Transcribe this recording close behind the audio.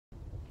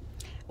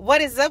What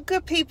is up,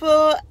 good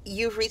people?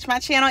 You've reached my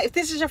channel. If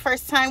this is your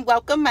first time,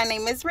 welcome. My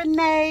name is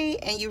Renee,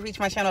 and you've reached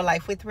my channel,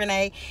 Life with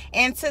Renee.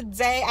 And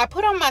today, I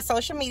put on my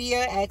social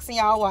media asking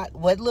y'all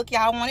what look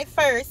y'all wanted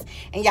first,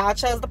 and y'all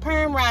chose the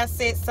perm rod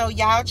set. So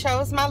y'all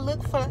chose my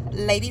look for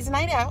ladies'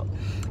 night out.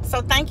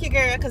 So thank you,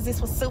 girl, because this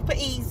was super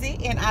easy,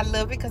 and I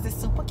love it because it's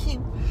super cute.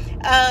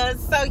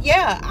 So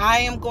yeah,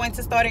 I am going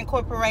to start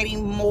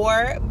incorporating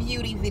more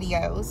beauty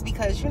videos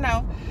because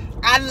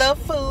I love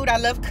food, I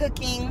love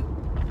cooking.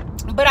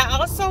 But I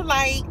also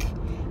like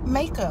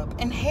makeup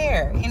and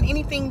hair and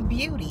anything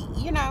beauty,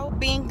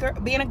 being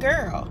a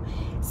girl.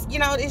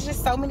 It's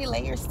just so many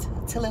layers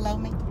to little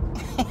me.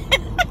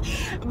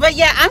 But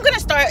yeah, I'm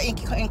gonna start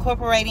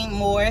incorporating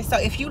more. So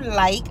if you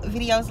like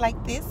videos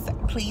like this,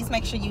 please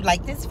make sure you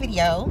like this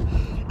video.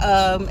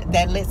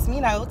 That lets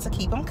me know to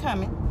keep them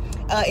coming.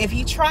 If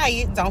you try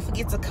it, don't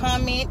forget to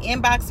comment,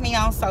 inbox me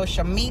on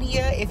social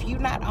media. If you're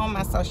not on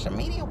my social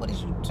media, what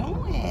is you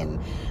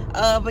doing?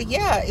 But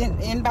yeah,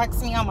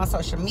 inbox me on my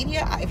social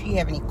media. If you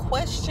have any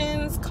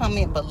questions,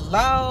 comment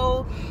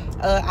below.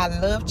 I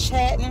love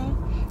chatting.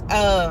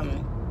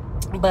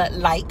 But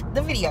like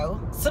the video,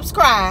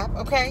 subscribe,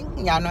 okay?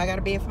 Y'all know I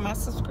gotta beg for my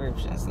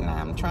subscriptions. Now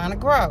I'm trying to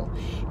grow.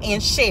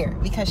 And share,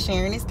 because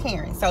sharing is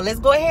caring. So let's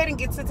go ahead and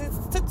get to this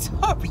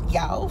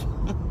tutorial.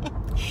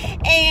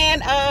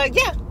 And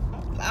yeah,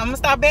 I'm gonna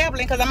stop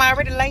babbling because I'm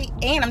already late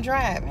and I'm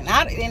driving.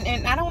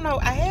 And I don't know,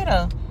 I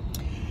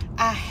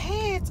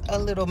had a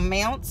little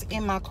mount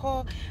in my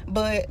car,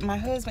 but my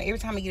husband, every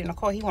time he get in the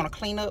car, he want to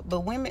clean up.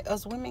 But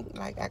us women,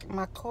 like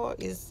my car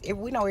is,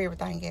 we know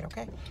everything yet,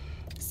 okay?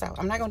 So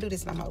I'm not gonna do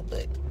this no more.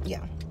 But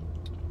yeah,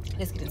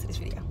 let's get into this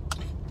video.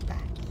 Bye.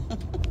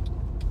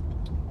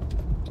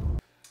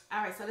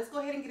 All right, so let's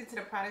go ahead and get into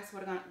the products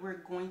we're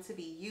going to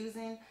be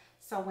using.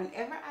 So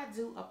whenever I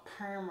do a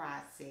perm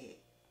rod set,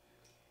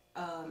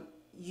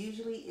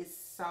 usually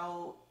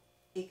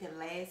it can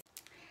last.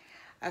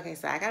 Okay,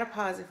 so I gotta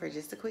pause it for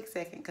just a quick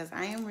second because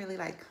I am really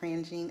like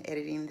cringing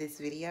editing this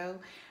video.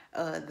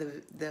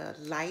 The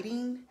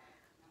lighting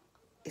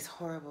is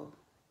horrible.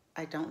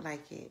 I don't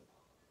like it.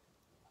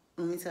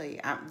 Let me tell you,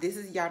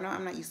 y'all know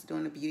I'm not used to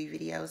doing the beauty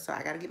videos, so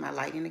I gotta get my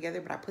lighting together.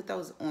 But I put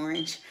those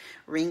orange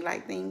ring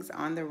light things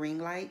on the ring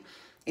light,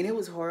 and it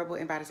was horrible.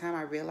 And by the time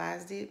I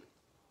realized it,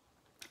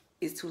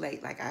 it's too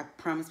late. Like, I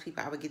promised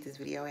people I would get this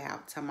video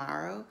out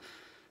tomorrow.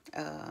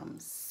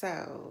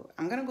 So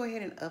I'm gonna go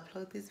ahead and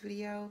upload this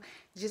video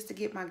just to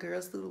get my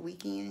girls through the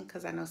weekend,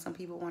 because I know some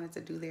people wanted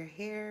to do their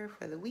hair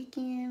for the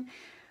weekend.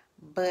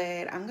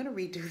 But I'm gonna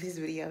redo this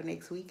video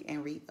next week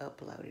and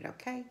re-upload it,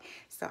 okay?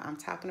 So I'm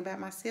talking about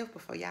myself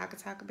before y'all can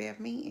talk about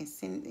me, and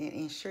send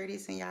and share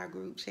this in y'all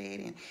group chat,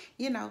 and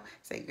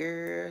say,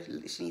 girl, she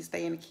needs to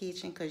stay in the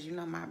kitchen because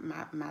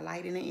my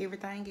lighting and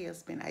everything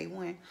else been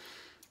A1.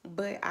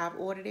 But I've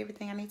ordered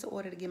everything I need to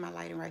order to get my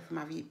lighting right for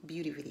my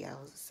beauty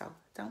videos. So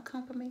don't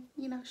come for me,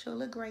 show a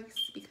little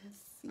grace, because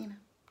this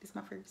is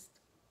my first,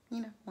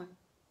 one.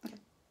 Okay,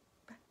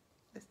 bye.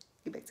 Let's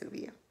get back to the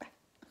video. Bye.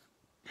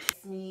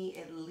 It's me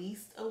at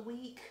least a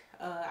week.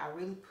 I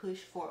really push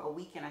for a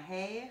week and a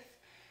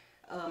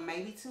half,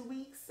 maybe 2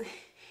 weeks,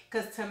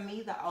 because to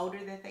me, the older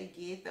that they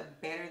get, the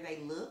better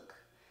they look.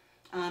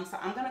 So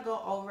I'm gonna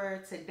go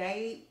over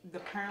today. The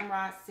perm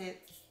rod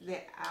sets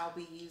that I'll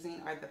be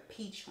using are the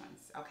peach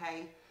ones.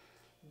 Okay,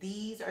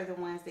 these are the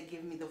ones that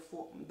give me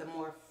the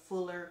more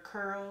fuller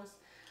curls.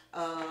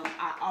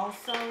 I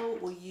also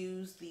will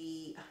use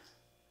the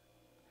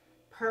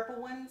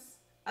purple ones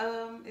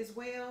as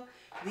well.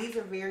 These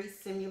are very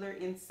similar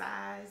in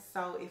size,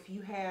 so if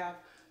you have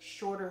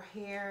shorter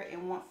hair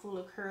and want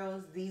fuller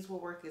curls, these will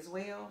work as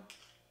well.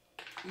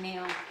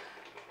 Now,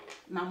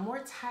 my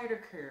more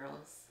tighter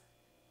curls,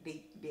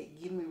 they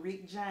give me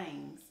Rick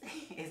James,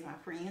 as my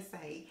friends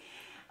say,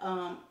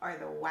 are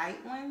the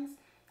white ones.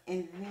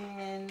 And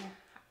then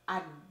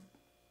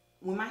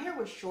when my hair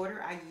was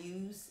shorter, I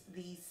used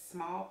these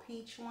small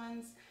peach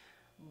ones.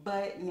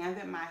 But now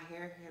that my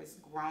hair has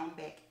grown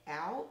back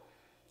out,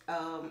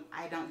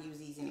 I don't use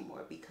these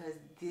anymore, because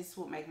this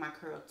will make my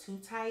curl too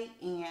tight.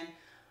 And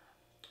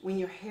when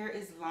your hair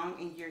is long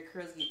and your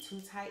curls get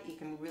too tight, it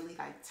can really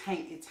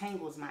it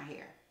tangles my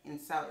hair. And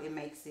so it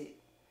makes it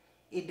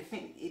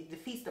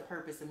defeats the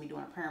purpose of me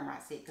doing a perm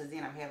rod set, because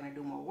then I'm having to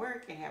do more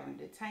work and having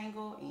to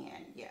detangle,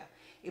 and yeah,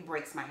 it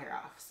breaks my hair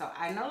off. So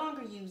I no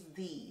longer use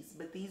these,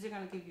 but these are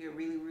going to give you a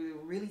really, really,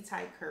 really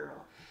tight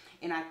curl.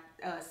 And I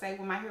say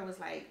when my hair was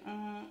like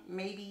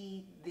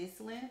maybe this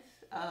length,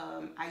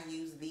 I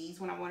use these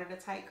when I wanted a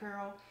tight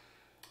curl,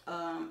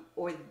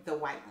 or the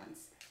white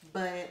ones.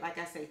 But like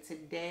I say,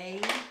 today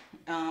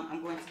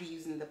I'm going to be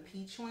using the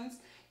peach ones.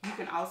 You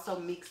can also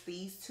mix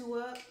these two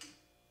up.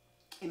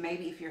 And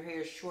maybe if your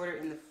hair is shorter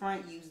in the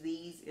front, use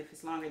these. If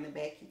it's longer in the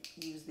back,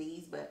 use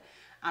these. But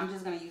I'm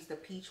just going to use the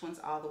peach ones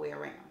all the way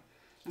around.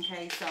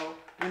 Okay, so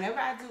whenever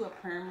I do a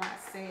perm rod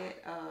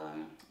set,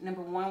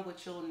 number one,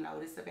 what you'll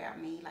notice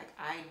about me, like,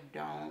 I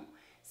don't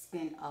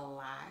spend a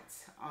lot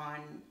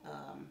on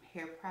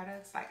hair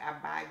products. Like, I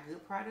buy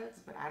good products,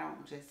 but I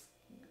don't just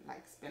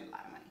like spend a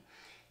lot of money.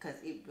 because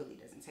it really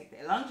doesn't take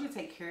that. As long as you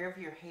take care of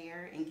your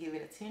hair and give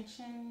it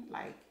attention,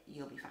 like,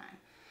 you'll be fine.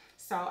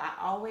 So I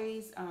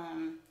always,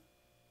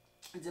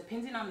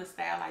 depending on the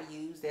style I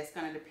use, that's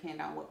going to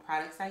depend on what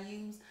products I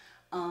use.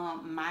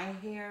 My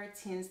hair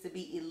tends to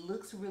be, it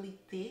looks really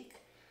thick,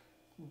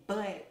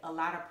 but a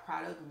lot of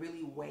product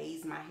really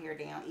weighs my hair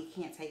down. It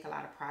can't take a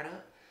lot of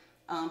product.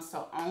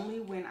 So only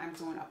when I'm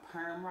doing a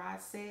perm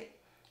rod set,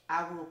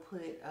 I will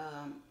put,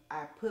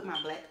 I put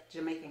my black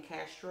Jamaican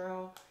castor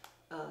oil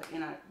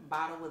in a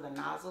bottle with a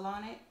nozzle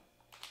on it,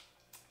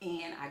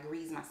 and I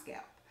grease my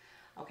scalp.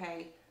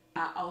 Okay.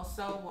 I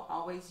also will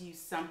always use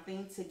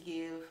something to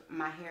give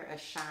my hair a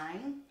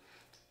shine.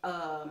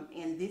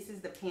 And this is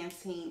the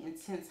Pantene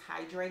Intense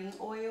Hydrating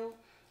Oil.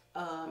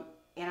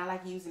 And I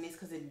like using this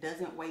because it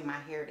doesn't weigh my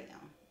hair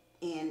down.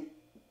 And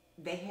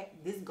they have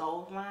this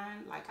gold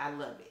line, like, I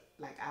love it.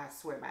 Like, I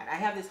swear by it. I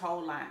have this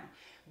whole line.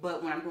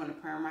 But when I'm doing a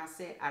perm rod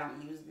set, I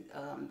don't use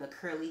the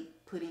curly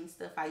pudding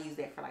stuff. I use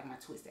that for like my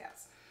twist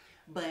outs.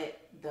 But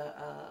the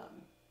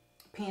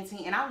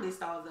Pantene, and I'll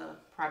list all the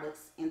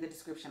products in the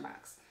description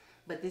box.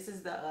 But this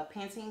is the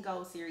Pantene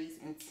Gold Series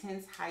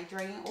Intense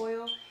Hydrating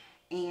Oil.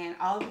 And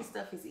all of this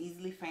stuff is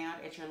easily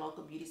found at your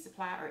local beauty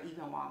supply or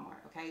even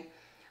Walmart, okay?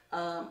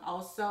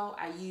 Also,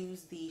 I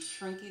use the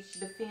Shrinkage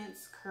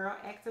Defense Curl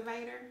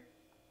Activator.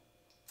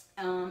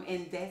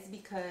 And that's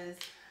because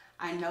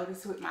I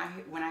noticed with my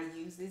hair, when I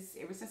use this,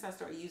 ever since I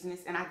started using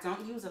this, and I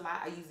don't use a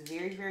lot, I use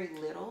very, very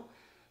little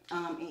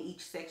in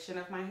each section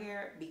of my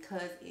hair,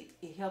 because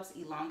it helps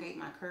elongate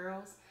my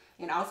curls.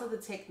 And also the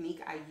technique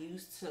I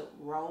use to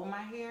roll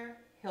my hair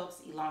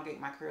helps elongate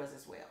my curls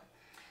as well.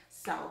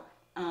 So,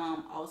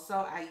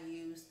 also I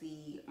use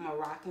the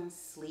Moroccan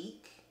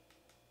Sleek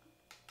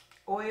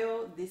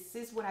oil. This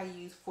is what I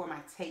use for my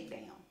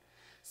takedown.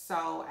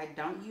 So I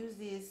don't use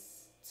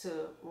this to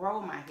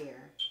roll my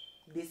hair.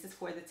 This is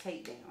for the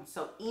takedown.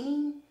 So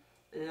any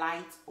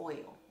light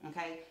oil,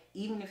 okay?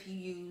 Even if you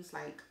use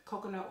like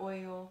coconut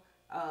oil,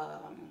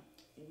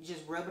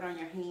 just rub it on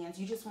your hands.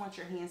 You just want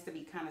your hands to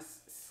be kind of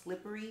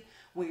slippery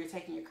when you're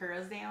taking your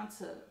curls down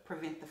to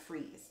prevent the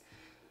frizz.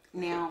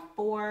 Now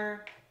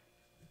for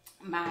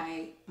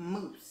my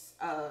mousse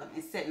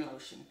and setting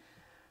lotion,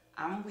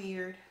 I'm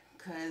weird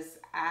because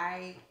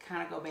I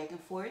kind of go back and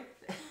forth.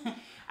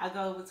 I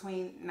go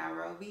between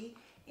Nairobi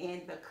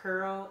and the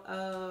curl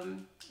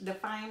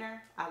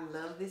definer. I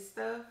love this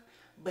stuff,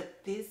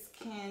 but this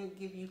can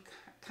give you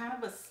kind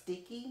of a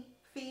sticky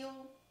feel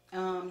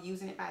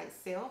using it by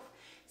itself.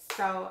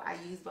 So I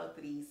use both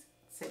of these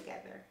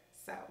together.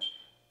 So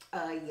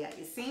yeah,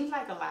 it seems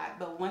like a lot,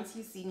 but once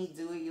you see me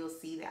do it, you'll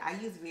see that I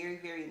use very,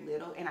 very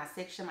little, and I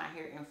section my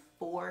hair in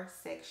 4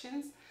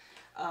 sections.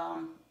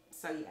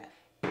 So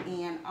yeah,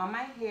 and on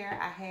my hair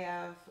I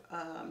have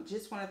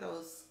just one of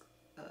those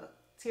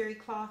terry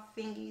cloth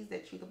thingies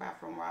that you can buy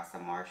from Ross or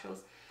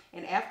Marshalls.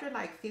 And after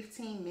like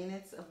 15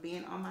 minutes of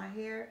being on my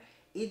hair,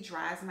 it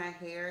dries my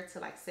hair to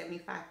like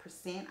 75%.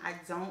 I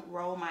don't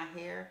roll my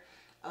hair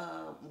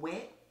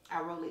wet.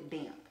 I roll it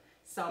damp.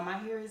 So my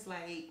hair is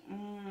like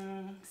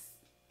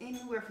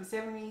anywhere from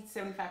 70 to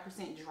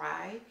 75%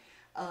 dry.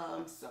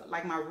 So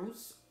like my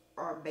roots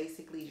are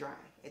basically dry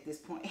at this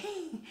point,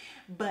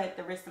 but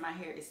the rest of my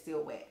hair is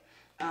still wet.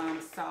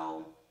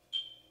 So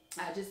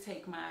I just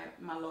take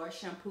my large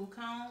shampoo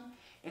comb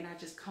and I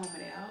just comb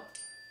it out.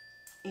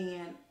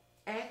 And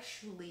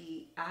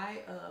actually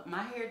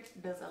my hair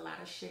does a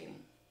lot of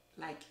shedding.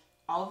 Like,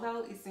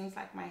 although it seems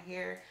like my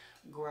hair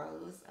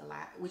grows a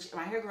lot, which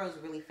my hair grows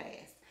really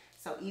fast.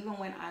 So even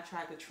when I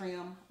tried to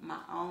trim my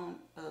own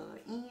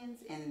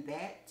ends, and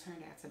that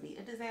turned out to be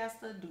a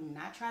disaster. Do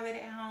not try that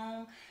at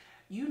home.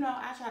 You know,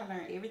 I try to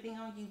learn everything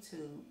on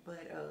YouTube,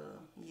 but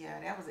yeah,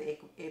 that was an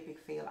epic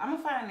fail. I'm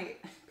gonna find that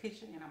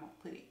picture and I'm gonna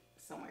put it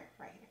somewhere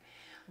right here.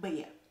 But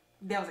yeah,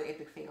 that was an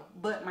epic fail.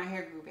 But my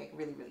hair grew back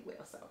really, really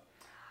well, so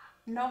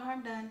no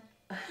harm done.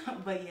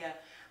 But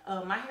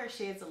yeah, my hair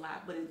sheds a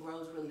lot, but it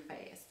grows really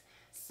fast.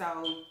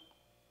 So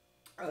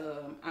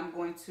I'm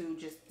going to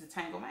just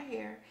detangle my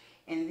hair,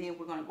 and then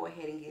we're going to go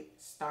ahead and get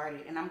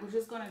started. And I'm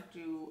just going to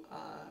do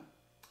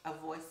a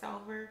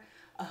voiceover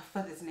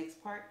for this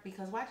next part,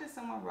 because watching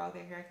someone roll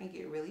their hair can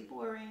get really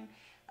boring.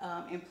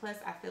 And plus,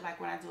 I feel like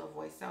when I do a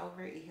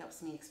voiceover, it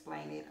helps me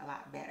explain it a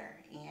lot better.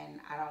 And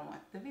I don't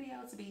want the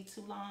video to be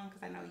too long,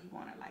 because I know you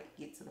want to like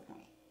get to the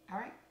point. All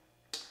right,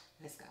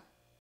 let's go.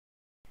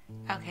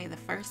 Okay, the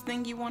first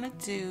thing you want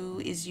to do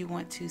is you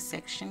want to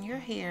section your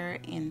hair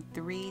in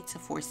 3 to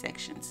 4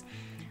 sections.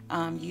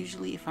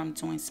 Usually if I'm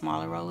doing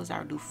smaller rolls,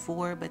 I'll do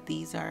 4, but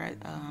these are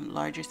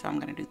larger, so I'm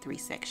going to do 3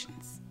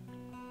 sections.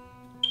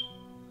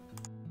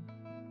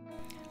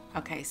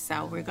 Okay,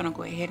 so we're going to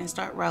go ahead and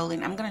start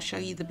rolling. I'm going to show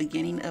you the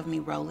beginning of me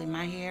rolling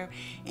my hair,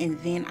 and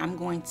then I'm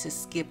going to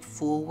skip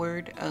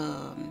forward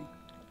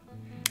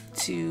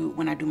to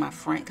when I do my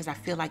front, because I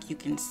feel like you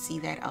can see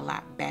that a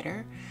lot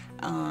better.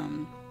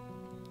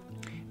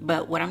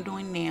 But what I'm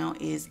doing now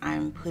is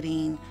I'm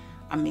putting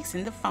I'm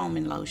mixing the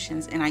foaming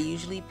lotions, and I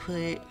usually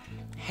put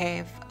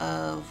half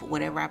of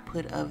whatever I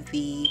put of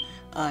the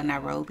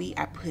Nairobi,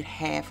 I put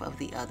half of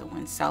the other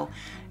one. So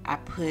I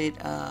put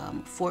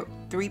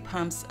 3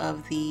 pumps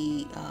of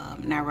the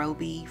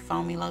Nairobi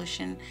foamy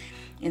lotion,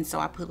 and so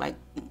I put like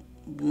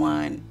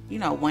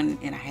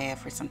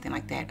 1.5 or something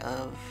like that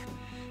of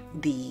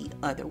the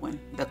other one,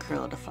 the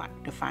curl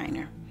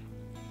definer.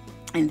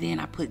 And then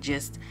I put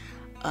just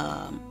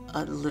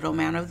a little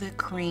amount of the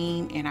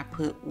cream, and I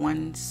put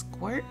 1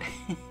 squirt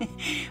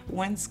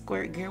one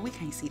squirt, girl, we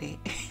can't see that.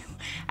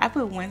 I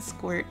put 1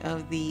 squirt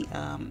of the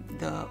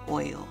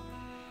oil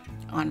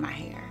on my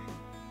hair,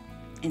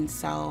 and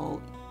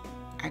so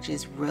I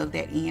just rub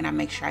that in. I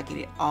make sure I get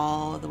it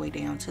all the way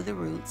down to the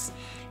roots,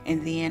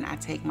 and then I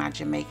take my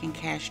Jamaican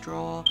castor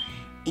oil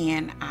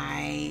and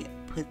I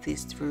put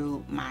this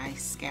through my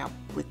scalp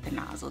with the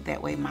nozzle.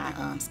 That way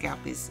my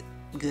scalp is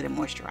good and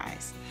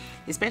moisturized.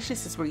 Especially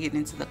since we're getting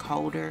into the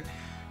colder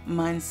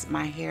months,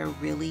 my hair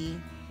really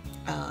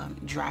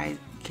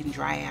can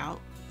dry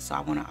out, so I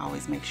want to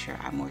always make sure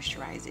I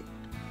moisturize it.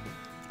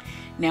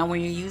 Now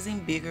when you're using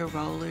bigger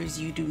rollers,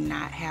 you do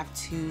not have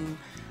to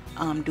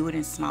do it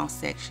in small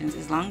sections.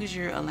 As long as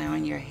you're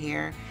allowing your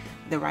hair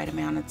the right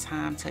amount of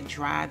time to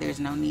dry, there's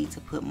no need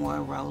to put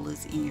more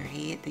rollers in your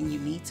head than you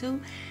need to,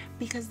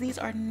 because these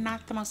are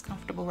not the most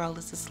comfortable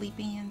rollers to sleep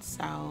in,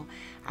 so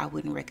I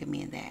wouldn't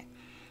recommend that.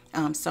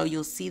 So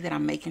you'll see that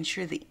I'm making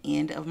sure the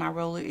end of my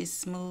roller is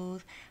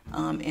smooth,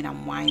 and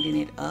I'm winding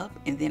it up,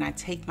 and then I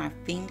take my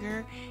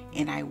finger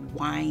and I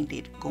wind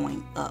it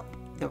going up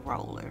the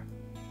roller.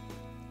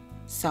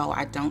 So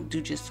I don't do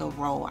just a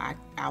roll,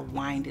 I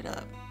wind it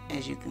up,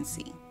 as you can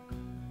see.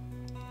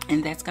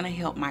 And that's gonna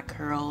help my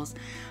curls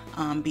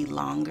be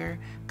longer,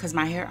 because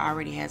my hair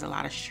already has a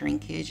lot of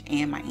shrinkage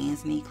and my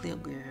ends need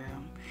clip, girl.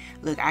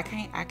 Look, I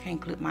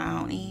can't clip my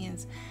own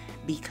ends,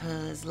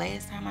 because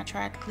last time I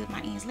tried to clip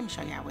my ends, let me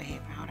show y'all what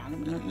happened. Hold on,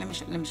 let me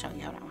show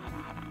you. Hold on.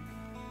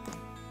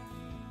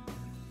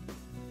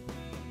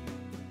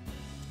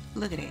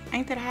 Look at that.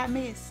 Ain't that a hot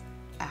mess?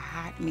 A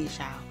hot mess,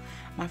 y'all.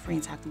 My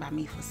friend talked about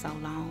me for so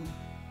long.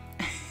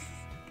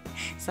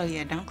 So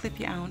yeah, don't clip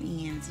your own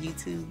ends.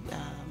 YouTube,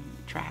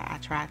 I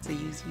tried to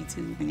use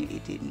YouTube and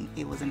it didn't.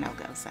 It was a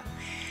no-go. So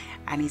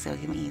I need to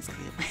get my ends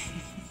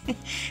clipped.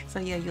 So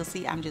yeah, you'll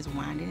see I'm just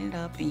winding it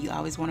up, and you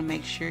always want to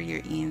make sure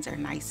your ends are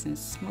nice and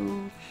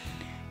smooth.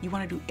 You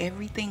want to do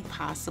everything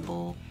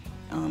possible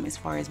as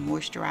far as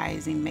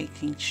moisturizing,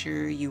 making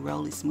sure you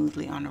roll it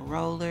smoothly on the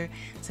roller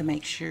to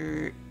make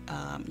sure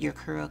your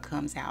curl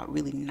comes out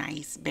really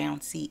nice,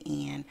 bouncy,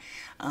 and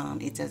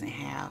it doesn't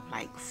have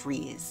like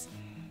frizz.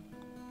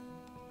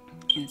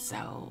 And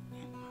so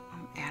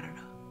I'm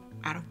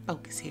out of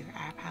focus here.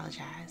 I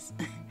apologize.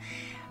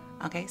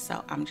 Okay,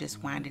 so I'm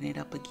just winding it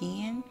up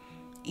again,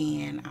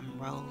 and I'm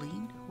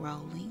rolling.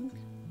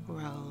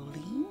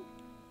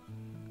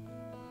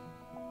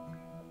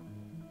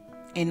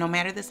 And no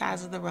matter the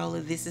size of the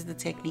roller, this is the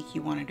technique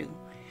you want to do.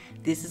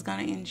 This is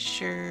going to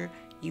ensure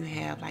you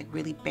have like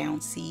really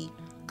bouncy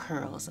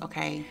curls,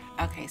 okay?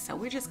 Okay, so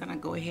we're just going to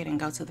go ahead and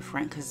go to the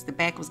front, because the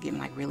back was getting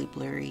like really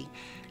blurry.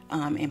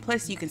 And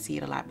plus you can see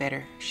it a lot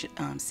better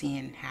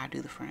seeing how I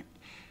do the front.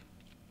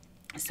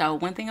 So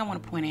one thing I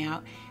want to point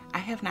out, I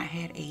have not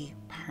had a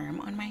perm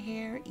on my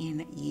hair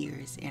in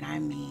years, and I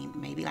mean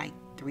maybe like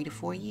 3 to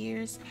 4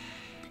 years.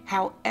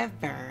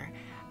 However,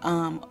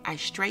 I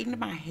straightened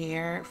my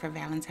hair for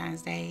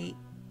Valentine's Day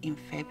in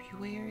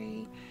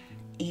February,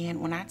 and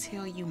when I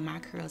tell you my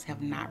curls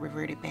have not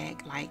reverted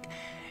back, like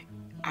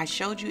I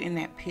showed you in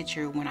that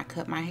picture when I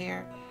cut my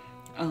hair,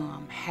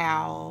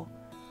 how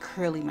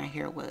curly my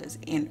hair was,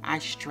 and I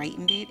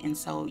straightened it, and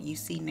so you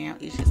see now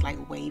it's just like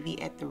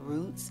wavy at the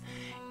roots,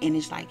 and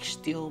it's like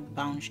still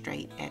bone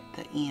straight at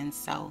the end.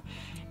 So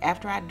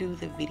after I do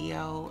the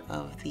video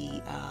of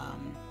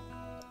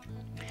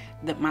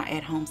my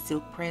at-home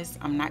silk press,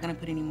 I'm not going to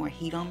put any more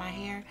heat on my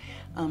hair,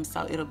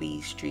 so it'll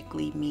be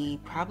strictly me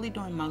probably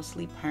doing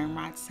mostly perm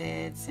rod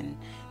sets and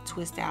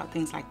twist out,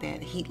 things like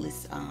that,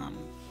 heatless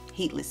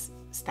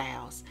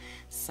styles.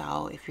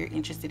 So if you're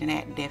interested in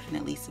that,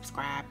 definitely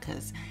subscribe,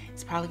 because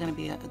it's probably going to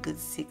be a good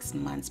 6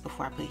 months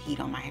before I put heat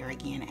on my hair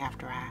again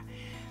after I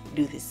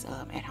do this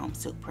at-home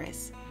silk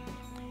press.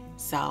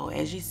 So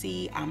as you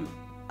see, I'm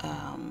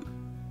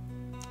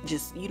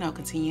just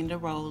continuing to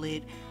roll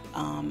it.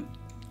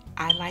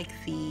 I like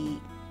the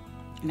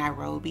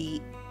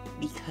Nairobi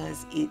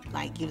because it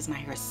like gives my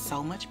hair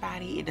so much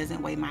body. It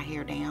doesn't weigh my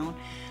hair down,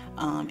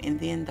 and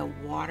then the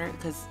water,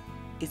 because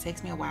it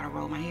takes me a while to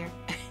roll my hair.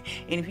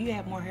 And if you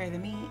have more hair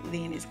than me,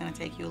 then it's going to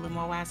take you a little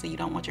more while, so you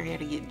don't want your hair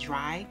to get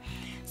dry.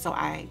 So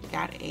I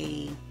got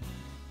a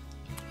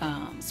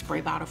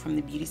spray bottle from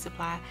the beauty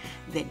supply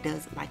that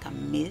does like a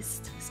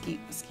mist.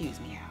 Excuse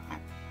me, y'all.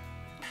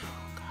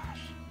 Oh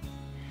gosh,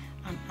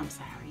 I'm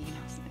sorry.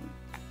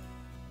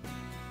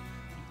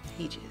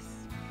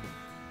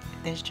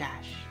 That's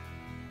Josh.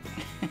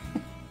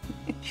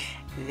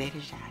 That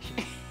is Josh.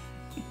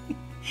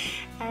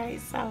 All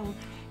right, so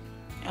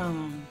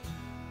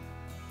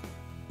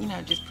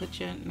just put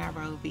your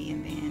Nairobi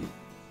and then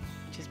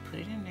just put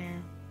it in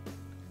there.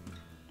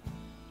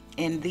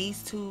 And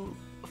these two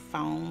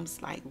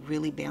foams like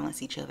really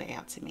balance each other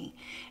out to me.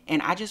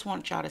 And I just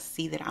want y'all to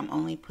see that I'm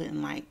only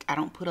putting like, I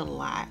don't put a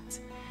lot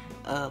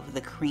of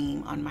the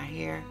cream on my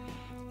hair,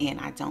 and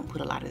I don't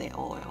put a lot of that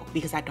oil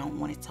because I don't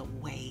want it to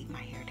weigh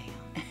my hair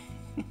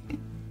down.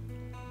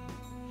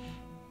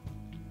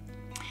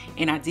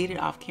 And I did it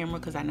off camera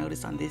because I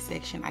noticed on this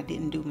section I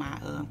didn't do my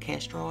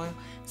castor oil,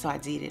 so I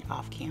did it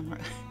off camera.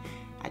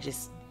 I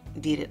just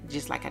did it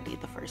just like I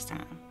did the first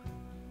time.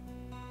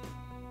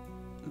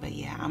 But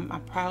yeah, I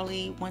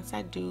probably, once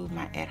I do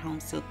my at-home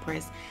silk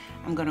press,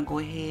 I'm gonna go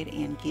ahead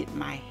and get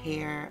my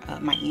hair,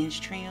 my ends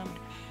trimmed.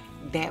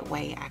 That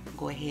way I can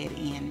go ahead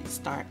and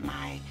start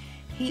my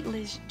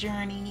heatless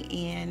journey,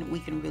 and we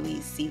can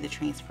really see the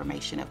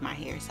transformation of my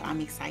hair. So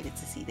I'm excited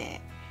to see that.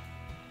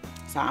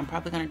 So I'm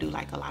probably gonna do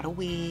like a lot of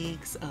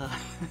wigs,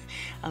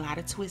 a lot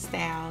of twist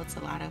outs, a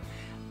lot of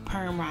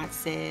perm rod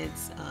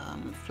sets,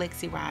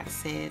 flexi rod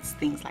sets,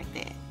 things like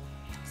that.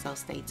 So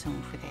stay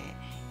tuned for that.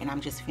 And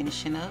I'm just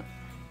finishing up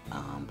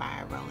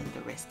by rolling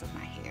the rest of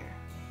my hair.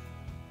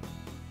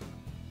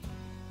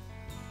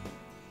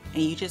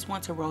 And you just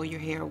want to roll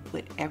your hair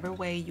whatever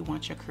way you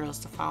want your curls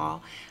to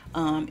fall.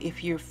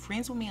 If you're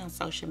friends with me on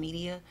social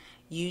media,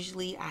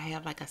 usually I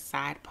have like a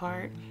side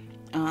part,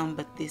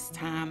 but this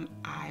time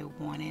I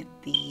wanted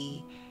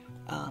the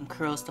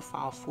curls to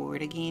fall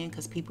forward again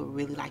because people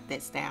really like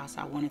that style, so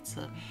I wanted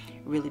to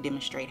really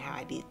demonstrate how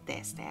I did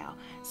that style.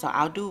 So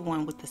I'll do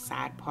one with the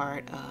side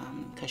part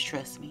because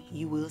trust me,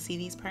 you will see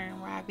these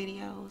perm rod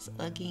videos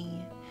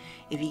again.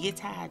 If you get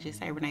tired, just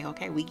say, Renee,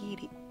 okay, we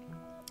get it.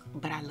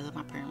 But I love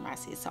my perm rod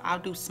sets, so I'll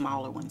do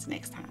smaller ones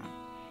next time.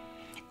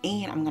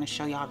 And I'm going to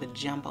show y'all the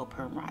jumbo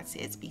perm rod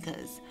sets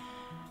because,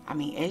 I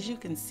mean, as you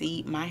can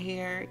see, my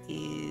hair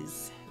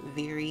is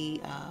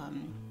very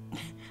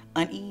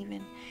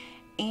uneven,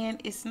 and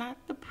it's not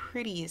the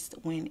prettiest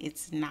when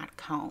it's not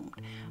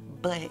combed.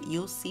 But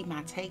you'll see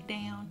my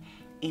takedown,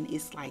 and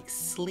it's like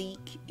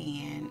sleek,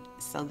 and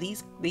so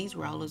these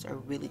rollers are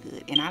really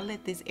good. And I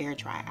let this air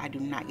dry. I do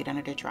not get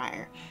under the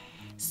dryer.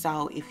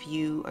 So if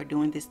you are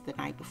doing this the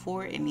night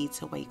before and need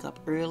to wake up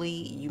early,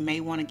 you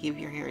may want to give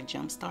your hair a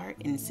jump start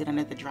and sit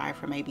under the dryer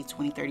for maybe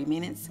 20-30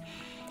 minutes.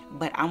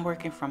 But I'm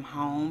working from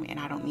home and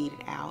I don't need it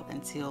out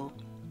until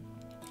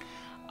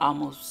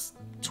almost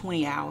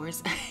 20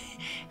 hours.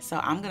 So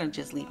I'm going to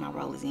just leave my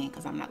rollers in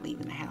because I'm not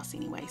leaving the house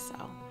anyway.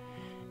 So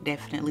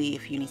definitely,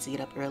 if you need to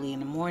get up early in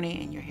the morning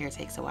and your hair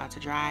takes a while to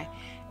dry,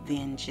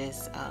 then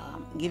just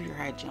give your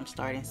hair a jump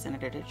start and sit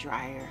under the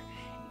dryer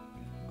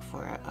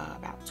for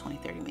about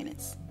 20-30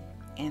 minutes.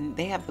 And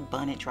they have the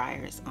bunnet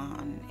dryers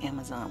on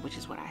Amazon, which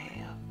is what I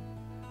have.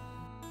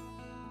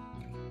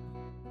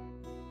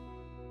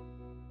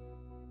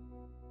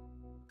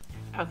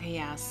 Okay,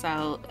 y'all,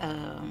 so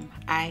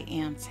I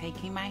am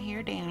taking my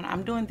hair down.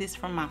 I'm doing this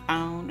from my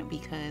phone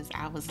because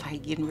I was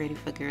like getting ready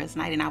for girls'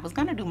 night, and I was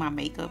gonna do my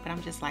makeup, but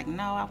I'm just like,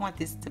 no, I want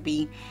this to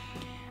be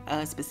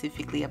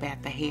specifically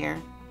about the hair.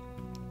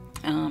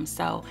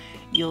 So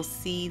you'll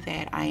see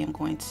that I am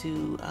going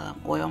to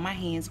oil my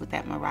hands with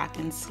that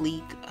Moroccan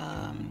sleek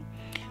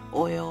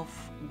oil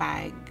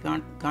by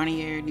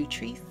Garnier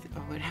Nutrice,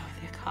 or whatever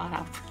they're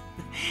called.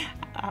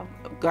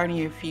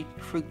 Garnier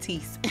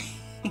Fructis.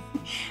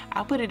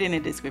 I'll put it in the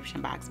description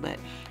box, but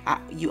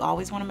you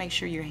always want to make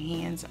sure your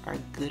hands are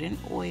good and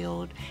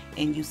oiled,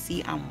 and you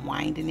see I'm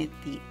winding it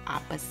the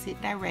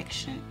opposite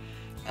direction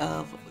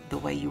of the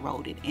way you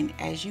rolled it. And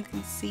as you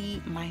can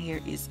see, my hair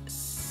is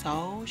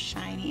so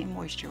shiny and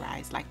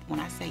moisturized. Like when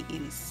I say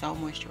it is so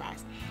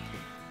moisturized,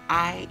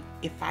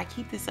 if I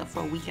keep this up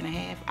for a week and a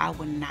half, I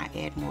will not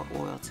add more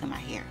oil to my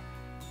hair.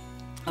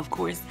 Of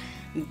course,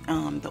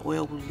 the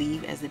oil will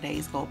leave as the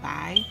days go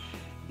by,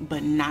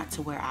 but not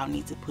to where I'll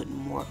need to put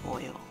more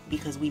oil,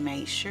 because we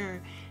made sure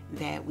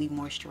that we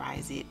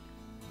moisturize it,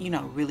 you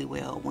know, really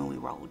well when we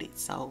rolled it.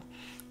 So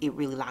it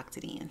really locked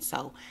it in.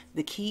 So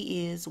the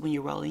key is when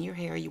you're rolling your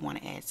hair, you want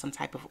to add some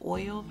type of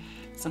oil,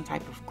 some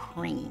type of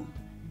cream,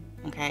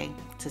 okay,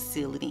 to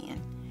seal it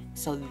in.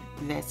 So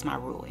that's my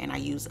rule. And I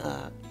use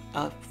a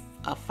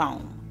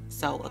foam.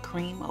 So a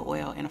cream, a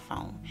oil, and a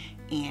foam.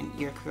 And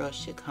your curls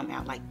should come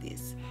out like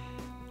this.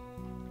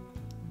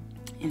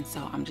 And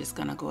so I'm just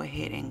gonna go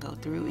ahead and go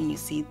through, and you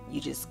see,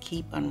 you just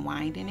keep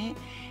unwinding it,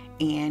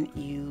 and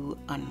you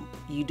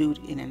do it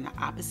in the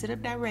opposite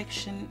of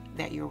direction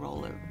that your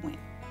roller went.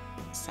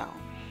 So,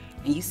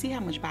 and you see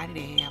how much body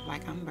they have.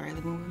 Like I'm barely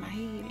moving my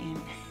head,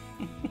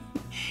 and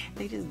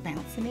they just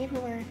bouncing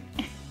everywhere.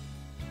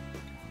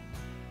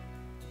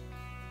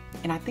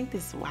 And I think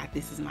this is why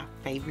this is my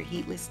favorite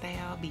heatless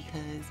style,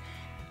 because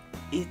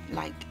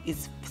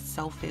it's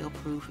so fail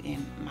proof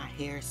and my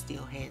hair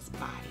still has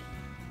body.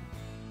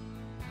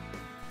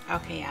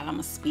 Okay, y'all, I'm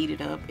gonna speed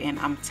it up, and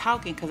I'm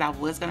talking because I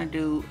was gonna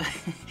do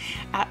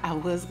I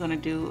was gonna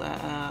do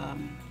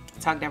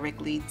talk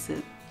directly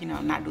to you know,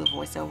 not do a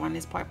voiceover on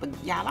this part, but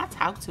y'all, I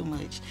talk too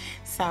much.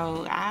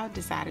 So I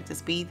decided to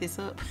speed this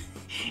up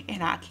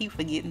and I keep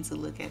forgetting to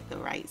look at the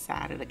right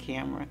side of the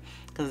camera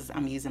because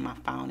I'm using my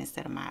phone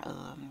instead of my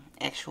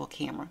actual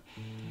camera.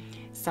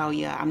 So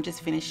yeah, I'm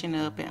just finishing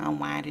up and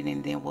unwinding,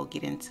 and then we'll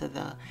get into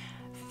the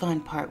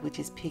fun part, which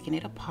is picking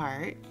it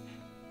apart.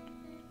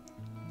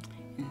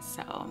 And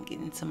so I'm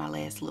getting to my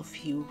last little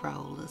few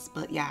rollers.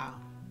 But y'all,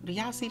 do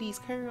y'all see these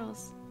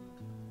curls?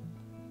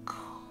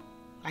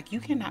 Like,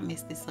 you cannot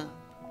mess this up,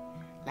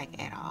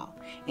 like, at all.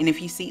 And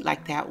if you see,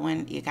 like, that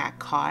one, it got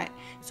caught,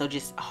 so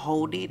just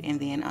hold it and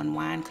then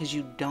unwind, because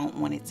you don't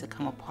want it to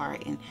come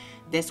apart, and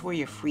that's where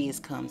your frizz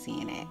comes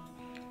in at.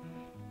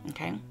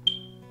 Okay,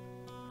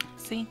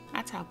 see,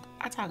 I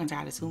talking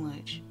about it too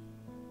much.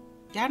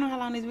 Y'all know how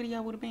long this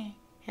video would have been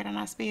had I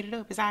not sped it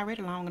up. It's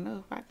already long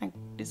enough. I think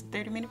this is a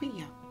 30-minute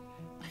video.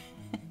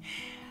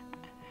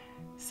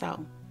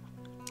 So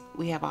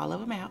we have all of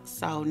them out.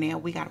 So now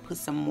we got to put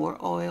some more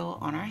oil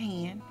on our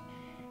hand,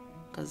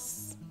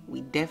 because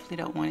we definitely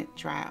don't want it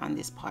dry on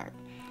this part.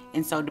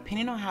 And so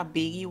depending on how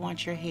big you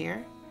want your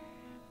hair,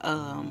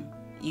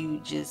 you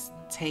just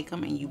take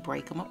them and you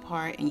break them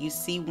apart. And you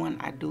see when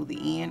I do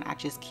the end, I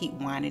just keep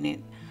winding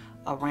it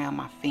around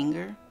my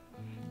finger.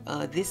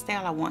 This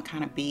style I want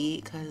kind of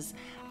big, because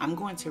I'm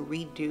going to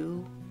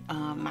redo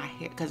my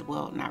hair, because,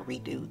 well, not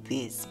redo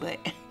this, but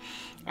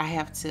I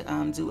have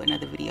to do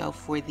another video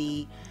for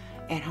the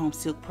at-home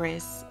silk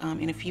press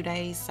in a few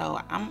days. So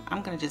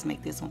I'm gonna just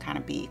make this one kind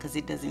of big, because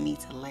it doesn't need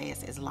to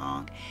last as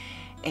long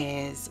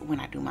as when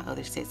I do my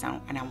other sets,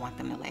 and I want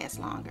them to last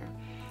longer.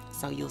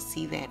 So you'll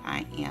see that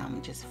I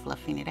am just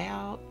fluffing it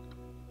out.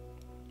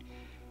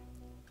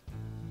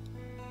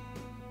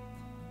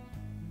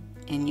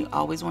 And you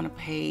always want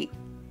to pay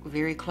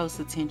very close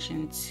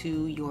attention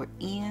to your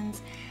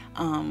ends,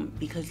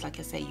 because, like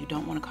I say, you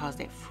don't want to cause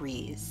that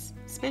frizz,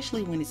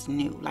 especially when it's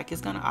new. Like,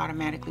 it's going to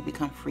automatically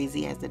become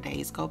frizzy as the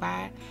days go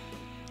by.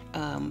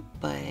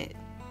 But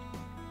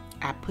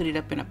I put it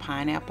up in a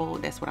pineapple.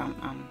 That's what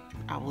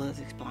I was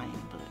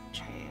explaining, but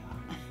child.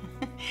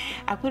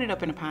 I put it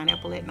up in a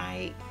pineapple at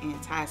night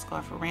and tie a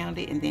scarf around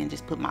it, and then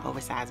just put my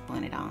oversized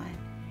bonnet on.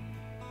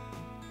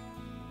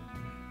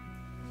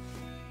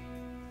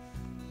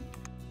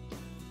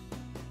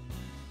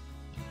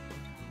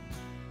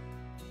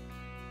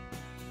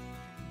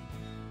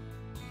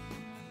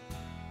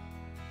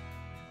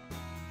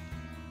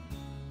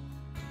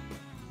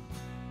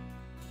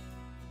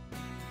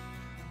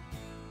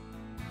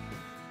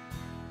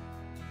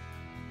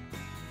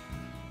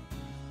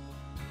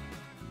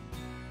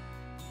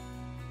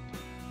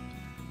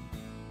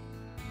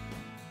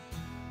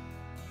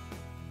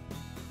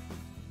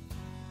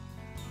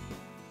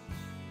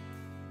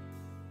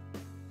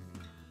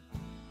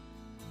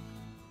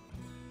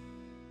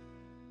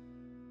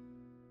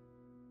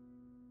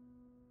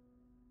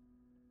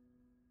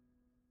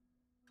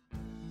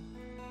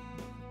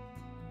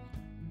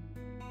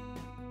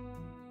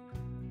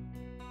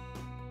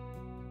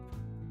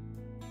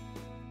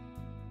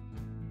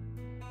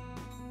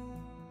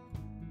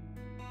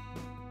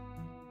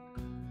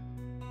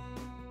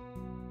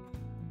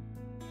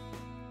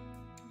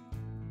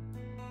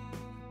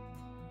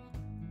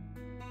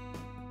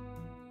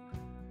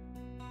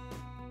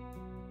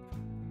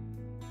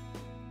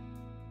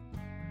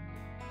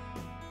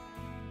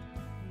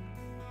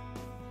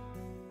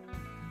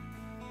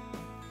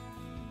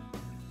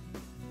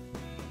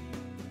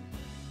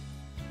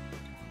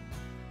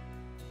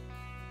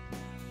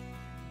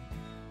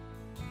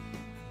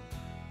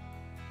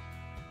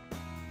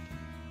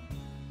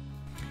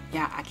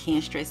 Yeah, I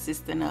can't stress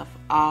this enough.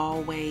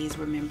 Always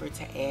remember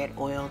to add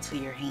oil to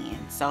your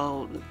hand.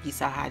 So you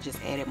saw how I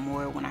just added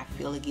more when I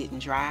feel it getting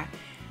dry.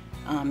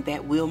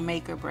 That will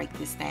make or break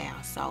this style.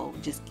 So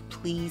just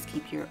please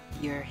keep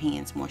your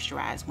hands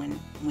moisturized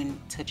when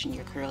touching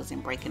your curls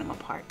and breaking them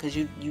apart, because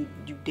you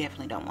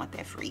definitely don't want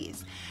that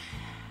frizz.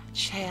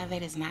 Child,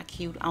 that is not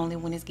cute only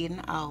when it's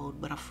getting old,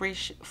 but a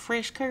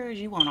fresh curls,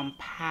 you want them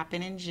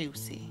popping and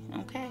juicy,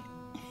 okay?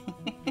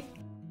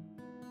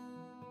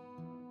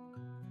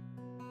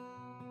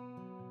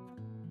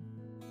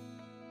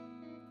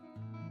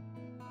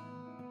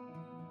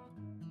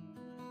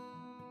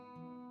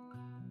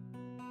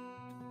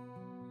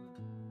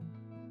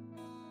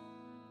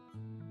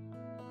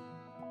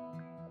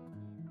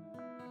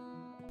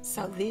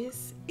 So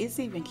this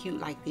is even cute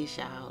like this,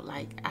 y'all.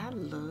 Like, I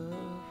love,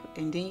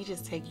 and then you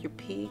just take your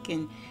pick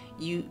and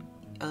you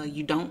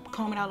don't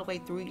comb it all the way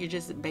through. You're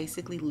just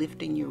basically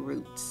lifting your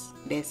roots.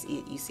 That's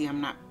it. You see,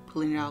 I'm not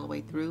pulling it all the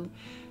way through.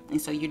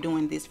 And so you're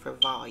doing this for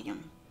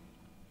volume.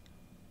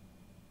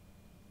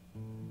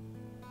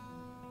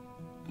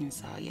 And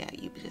so yeah,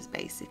 you just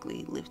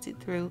basically lift it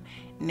through.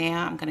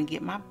 Now I'm gonna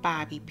get my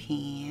bobby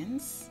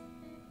pins.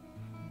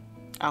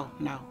 Oh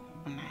no,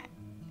 I'm not.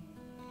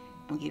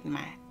 I'm getting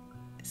my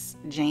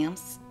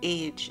Jam's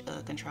edge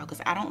control,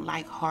 because I don't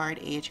like hard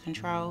edge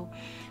control.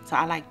 So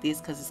I like this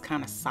because it's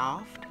kind of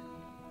soft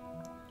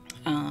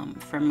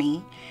for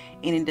me,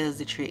 and it does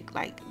the trick.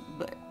 Like,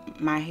 but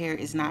my hair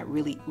is not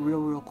really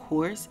real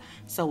coarse.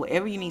 So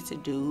whatever you need to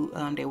do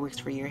that works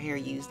for your hair,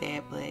 use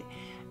that. But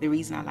the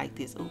reason I like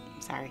this,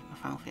 sorry, my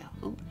phone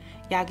fell.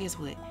 Y'all, guess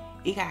what?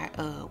 It got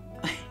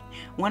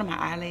one of my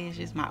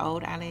eyelashes, my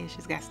old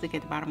eyelashes, got stuck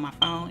at the bottom of my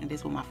phone, and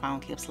this is what my phone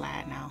kept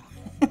sliding on.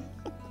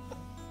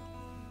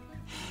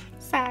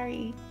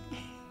 Sorry.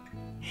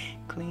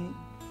 Clean.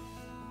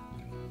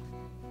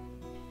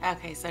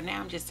 Okay, so now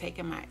I'm just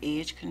taking my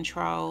edge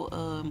control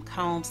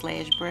comb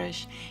 /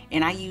 brush,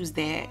 and I use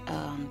that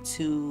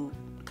to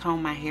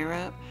comb my hair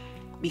up,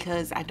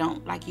 because I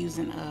don't like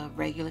using a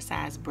regular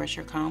size brush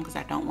or comb because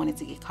I don't want it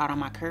to get caught on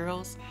my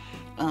curls.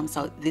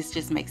 So this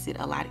just makes it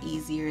a lot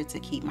easier to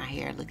keep my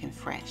hair looking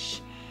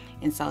fresh.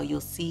 And so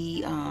you'll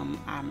see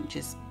I'm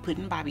just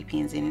putting bobby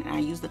pins in it, and I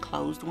use the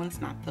closed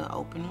ones, not the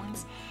open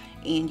ones.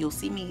 And you'll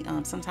see me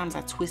sometimes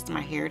I twist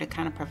my hair to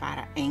kind of provide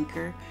an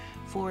anchor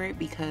for it,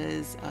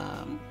 because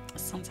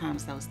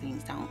sometimes those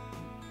things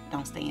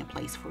don't stay in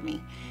place for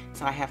me.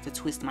 So I have to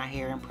twist my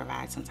hair and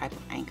provide some type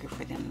of anchor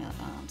for them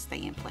to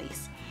stay in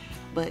place.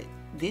 But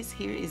this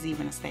here is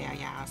even a style,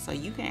 y'all. So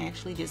you can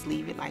actually just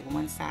leave it like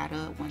one side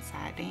up, one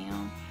side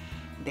down.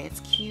 That's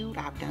cute.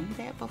 I've done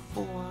that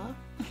before.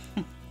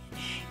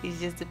 It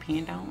just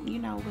depends on, you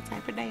know, what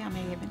type of day I'm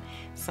having.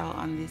 So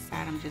on this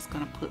side, I'm just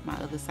gonna put my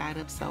other side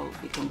up so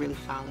it can really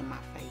fall in my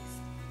face.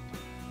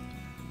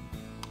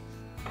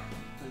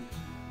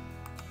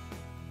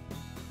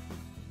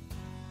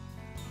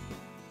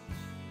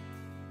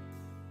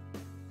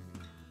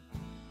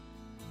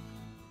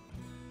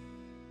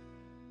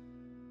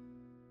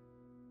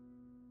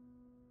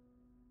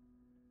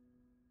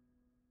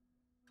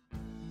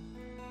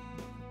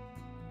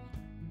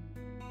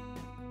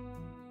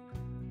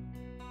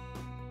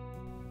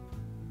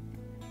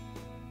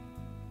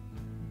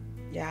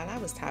 Y'all, I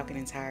was talking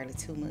entirely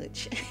too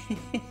much.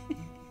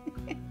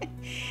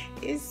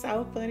 It's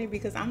so funny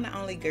because I'm the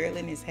only girl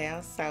in this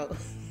house, so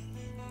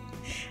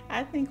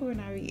I think when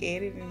I be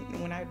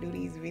editing, when I do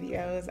these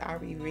videos, I'll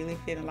be really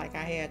feeling like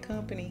I had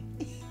company.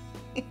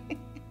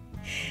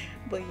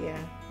 But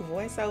yeah,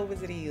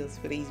 voiceovers it is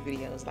for these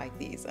videos like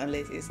this,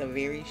 unless it's a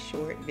very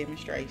short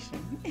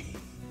demonstration.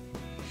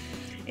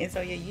 And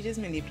so yeah, you just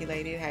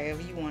manipulate it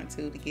however you want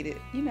to get it,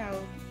 you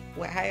know,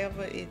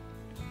 however it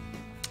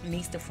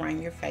needs to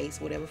frame your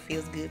face, whatever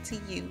feels good to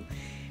you,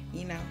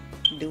 you know,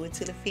 do it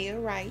till it feel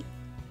right.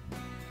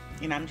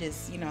 And I'm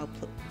just, you know,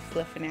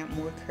 fluffing out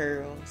more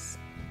curls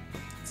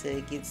till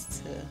it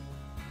gets to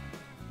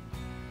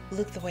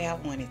look the way I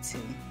want it to.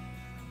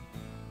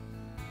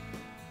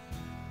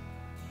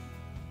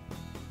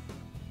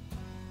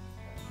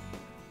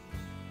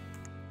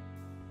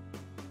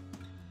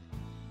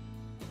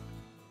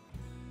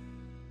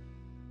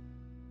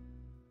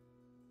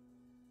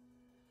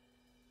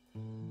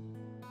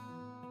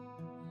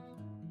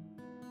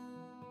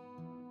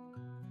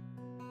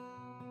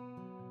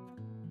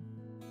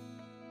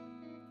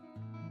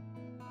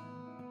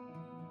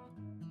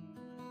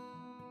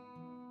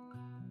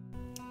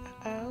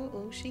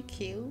 Oh, she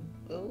cute.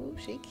 Oh,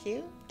 she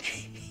cute.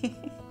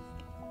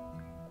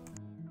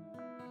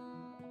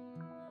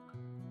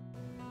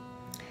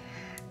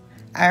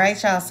 All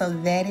right, y'all, so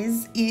that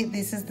is it.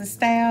 This is the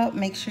style.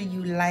 Make sure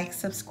you like,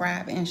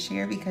 subscribe, and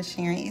share, because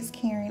sharing is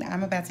caring.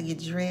 I'm about to get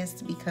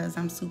dressed because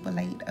I'm super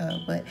late,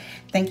 but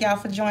thank y'all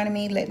for joining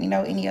me. Let me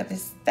know any other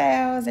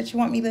styles that you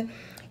want me to,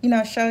 you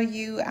know, show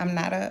you. I'm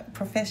not a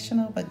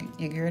professional, but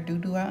your girl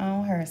do her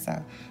own hair,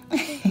 so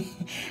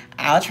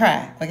I'll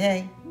try,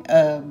 okay?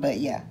 But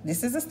yeah,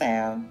 this is a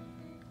style.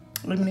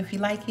 Let me know if you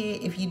like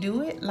it. If you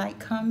do it,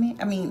 comment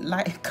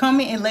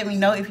and let me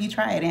know if you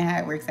try it and how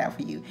it works out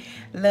for you.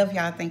 Love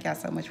y'all. Thank y'all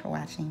so much for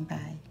watching.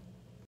 Bye.